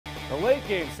The late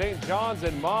game, St. John's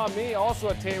and Maumee, also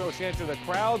at Tame O'Shanter. The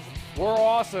crowds were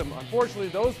awesome. Unfortunately,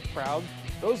 those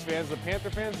fans, the Panther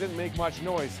fans, didn't make much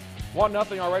noise.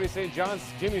 1-0 already, St. John's.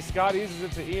 Jimmy Scott eases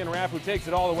it to Ian Rapp, who takes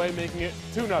it all the way, making it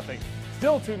 2-0.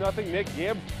 Still 2-0. Nick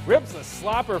Gibb rips a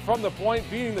slopper from the point,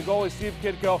 beating the goalie Steve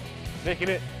Kitko, making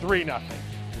it 3-0.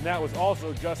 And that was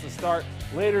also just the start.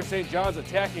 Later, St. John's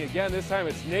attacking again. This time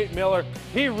it's Nate Miller.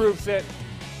 He roofs it.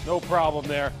 No problem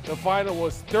there. The final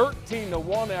was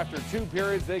 13-1 after 2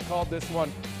 periods. They called this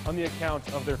one on the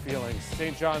account of their feelings.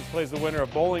 St. John's plays the winner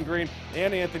of Bowling Green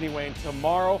and Anthony Wayne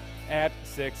tomorrow at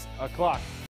 6 o'clock.